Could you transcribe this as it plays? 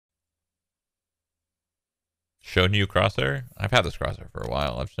shown you crosshair? I've had this crosshair for a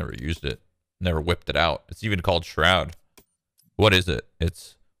while. I've just never used it. Never whipped it out. It's even called Shroud. What is it?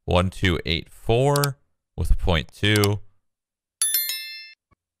 It's 1284 with a 0.2.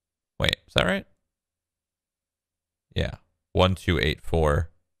 Wait, is that right? Yeah.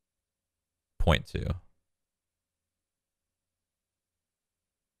 1284.2.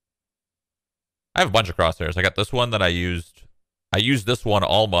 I have a bunch of crosshairs. I got this one that I used. I used this one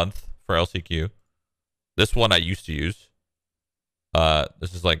all month for LCQ. This one I used to use.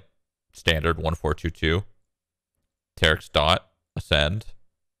 This is like standard 1422. Terex Dot Ascend.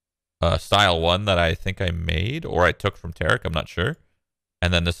 Style 1 that I think I made or I took from Tarek. I'm not sure.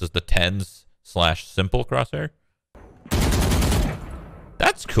 And then this is the 10s / simple crosshair.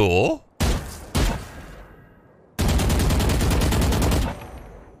 That's cool.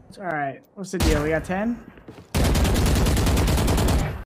 All right. What's the deal? We got 10?